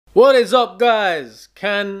What is up, guys?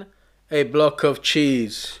 Can a block of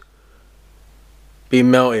cheese be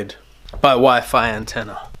melted by Wi-Fi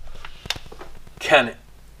antenna? Can it?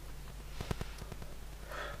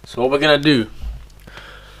 So what we're gonna do,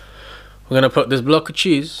 we're gonna put this block of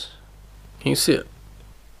cheese, can you see it?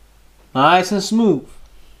 Nice and smooth.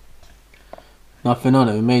 Nothing on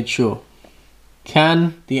it, we made sure.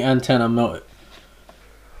 Can the antenna melt it?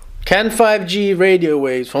 Can 5G radio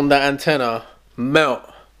waves from that antenna melt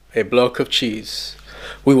a block of cheese?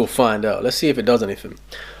 We will find out. Let's see if it does anything.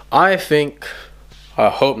 I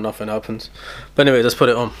hope nothing happens. But anyway, let's put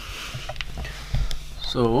it on.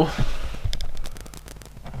 So,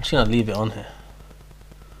 I'm just gonna leave it on here.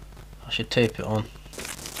 I should tape it on.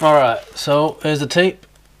 Alright, so here's the tape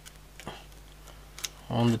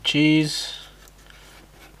on the cheese.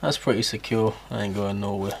 That's pretty secure. I ain't going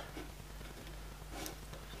nowhere.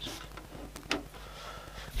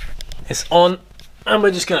 It's on, and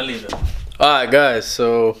we're just gonna leave it. Alright guys,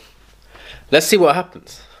 so let's see what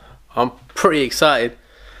happens. I'm pretty excited.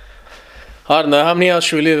 I don't know, how many hours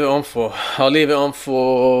should we leave it on for? I'll leave it on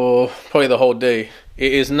for probably the whole day.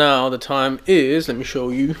 It is now, the time is, let me show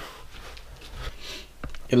you,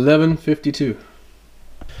 11:52.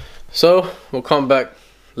 So we'll come back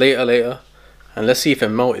later and let's see if it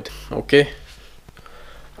melted. Okay,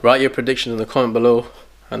 write your predictions in the comment below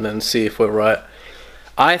and then see if we're right.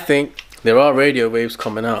 I think there are radio waves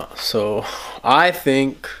coming out, so I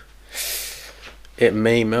think it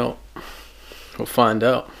may melt. We'll find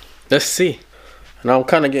out. Let's see. And I'm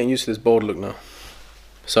kind of getting used to this bold look now.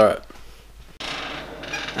 It's alright.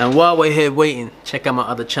 And while we're here waiting, check out my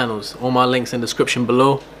other channels. All my links in the description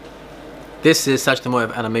below. This is Such the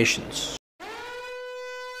Motive Animations.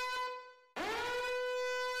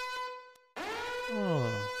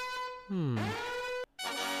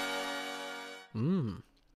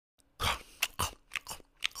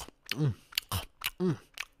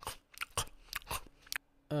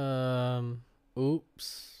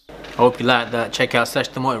 Oops. Hope you like that. Check out Such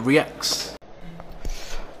the Motive Reacts.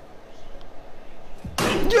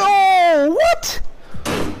 Yo, what?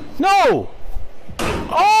 No.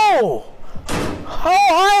 Oh,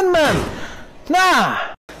 Iron Man.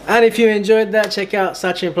 Nah. And if you enjoyed that, check out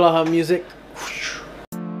Sachin Plaha Music.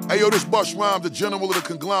 Hey yo, this Bush Rhymes, the general of the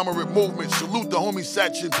conglomerate movement. Salute the homie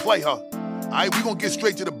Sachin Plaha. Alright, we gonna get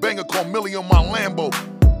straight to the banger called Millie on my Lambo.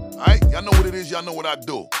 Alright, y'all know what it is, y'all know what I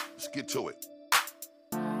do. Let's get to it.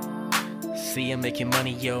 See, I'm making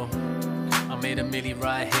money, yo. I made a milli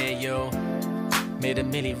right here, yo. Made a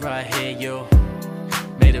milli right here, yo.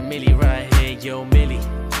 Made a milli right here, yo, milli.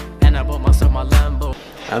 And I bought myself my Lambo.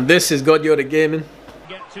 And this is God Yoda Gaming.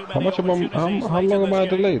 How long am I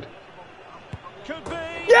delayed?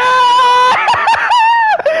 Yeah!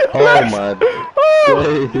 Oh my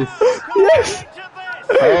days. Yes!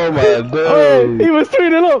 Oh my days. Oh, he was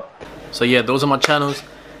 3-0 up. So yeah, those are my channels.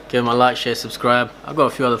 Give them a like, share, subscribe. I've got a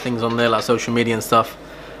few other things on there like social media and stuff.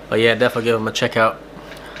 But yeah, definitely give them a check out.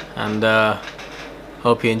 And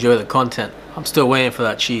hope you enjoy the content. I'm still waiting for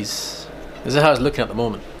that cheese. This is how it's looking at the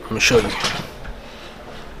moment. I'm gonna show you.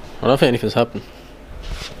 I don't think anything's happened.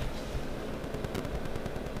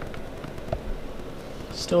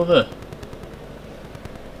 Still there.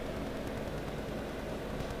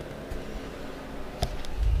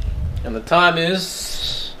 And the time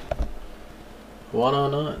is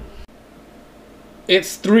 1:09.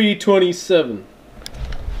 It's 3:27.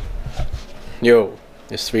 Yo,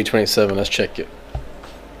 it's 3:27. Let's check it.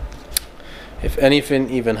 If anything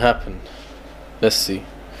even happened, let's see.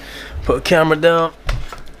 Put the camera down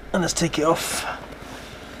and let's take it off.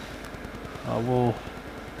 I will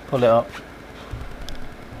pull it up.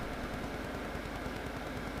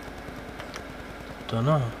 Don't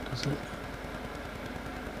know, does it?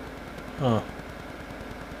 Oh,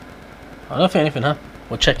 I don't think anything happened.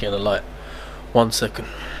 We'll check it in the light. 1 second.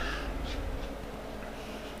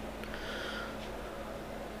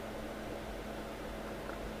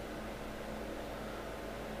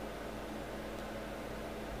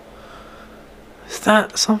 Is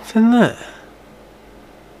that something there?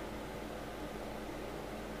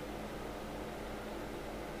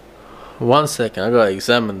 One second, I gotta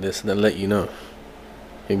examine this and then let you know.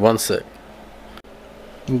 In 1 sec.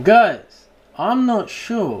 Guys, I'm not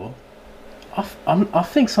sure. I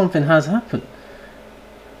think something has happened.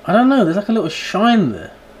 I don't know, there's like a little shine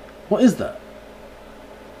there. What is that?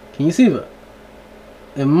 Can you see that?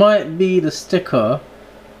 It might be the sticker,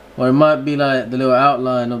 or it might be like the little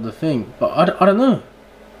outline of the thing, but I don't know.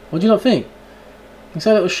 What do you not think? It's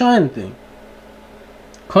a little shine thing.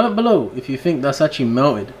 Comment below if you think that's actually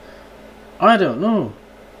melted. I don't know.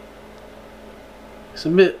 It's a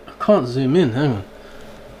bit, I can't zoom in, hang on.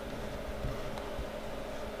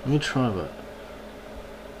 me try, but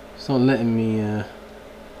it's not letting me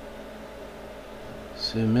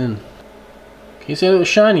zoom in. Can you see a little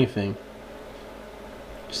shiny thing?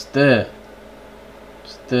 Just there.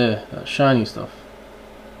 Just there. That shiny stuff.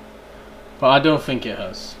 But I don't think it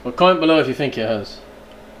has. But comment below if you think it has.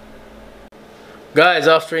 Guys,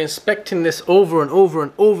 after inspecting this over and over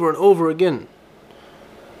and over and over again,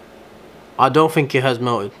 I don't think it has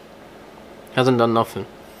melted. Hasn't done nothing.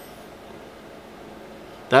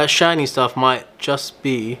 That shiny stuff might just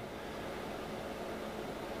be...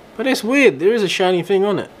 But it's weird, there is a shiny thing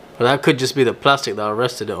on it. But that could just be the plastic that I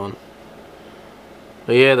rested it on.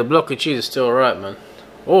 But yeah, the block of cheese is still alright, man.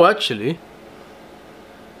 Oh, actually...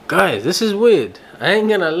 Guys, this is weird. I ain't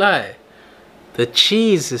gonna lie. The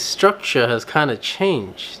cheese's structure has kind of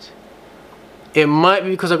changed. It might be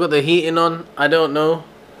because I got the heating on. I don't know.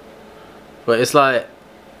 But it's like,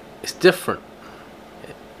 it's different.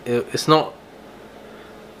 It's not.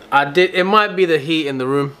 It might be the heat in the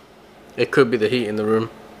room. It could be the heat in the room.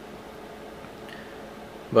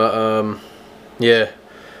 But yeah,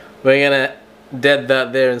 we're gonna dead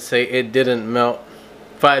that there and say it didn't melt.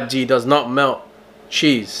 5G does not melt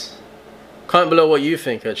cheese. Comment below what you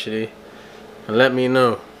think actually, and let me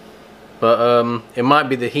know. But it might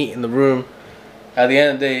be the heat in the room. At the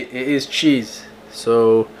end of the day, it is cheese,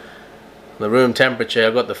 so the room temperature.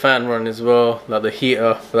 I got the fan running as well, like the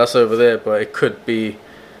heater, but that's over there. But it could be,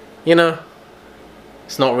 you know,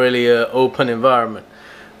 it's not really an open environment.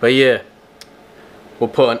 But yeah, we'll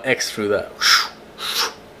put an X through that.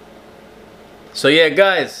 So yeah,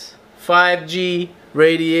 guys, 5G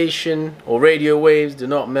radiation or radio waves do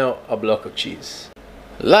not melt a block of cheese.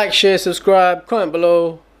 Like, share, subscribe, comment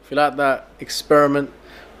below if you like that experiment.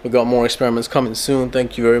 We got more experiments coming soon.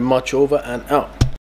 Thank you very much. Over and out.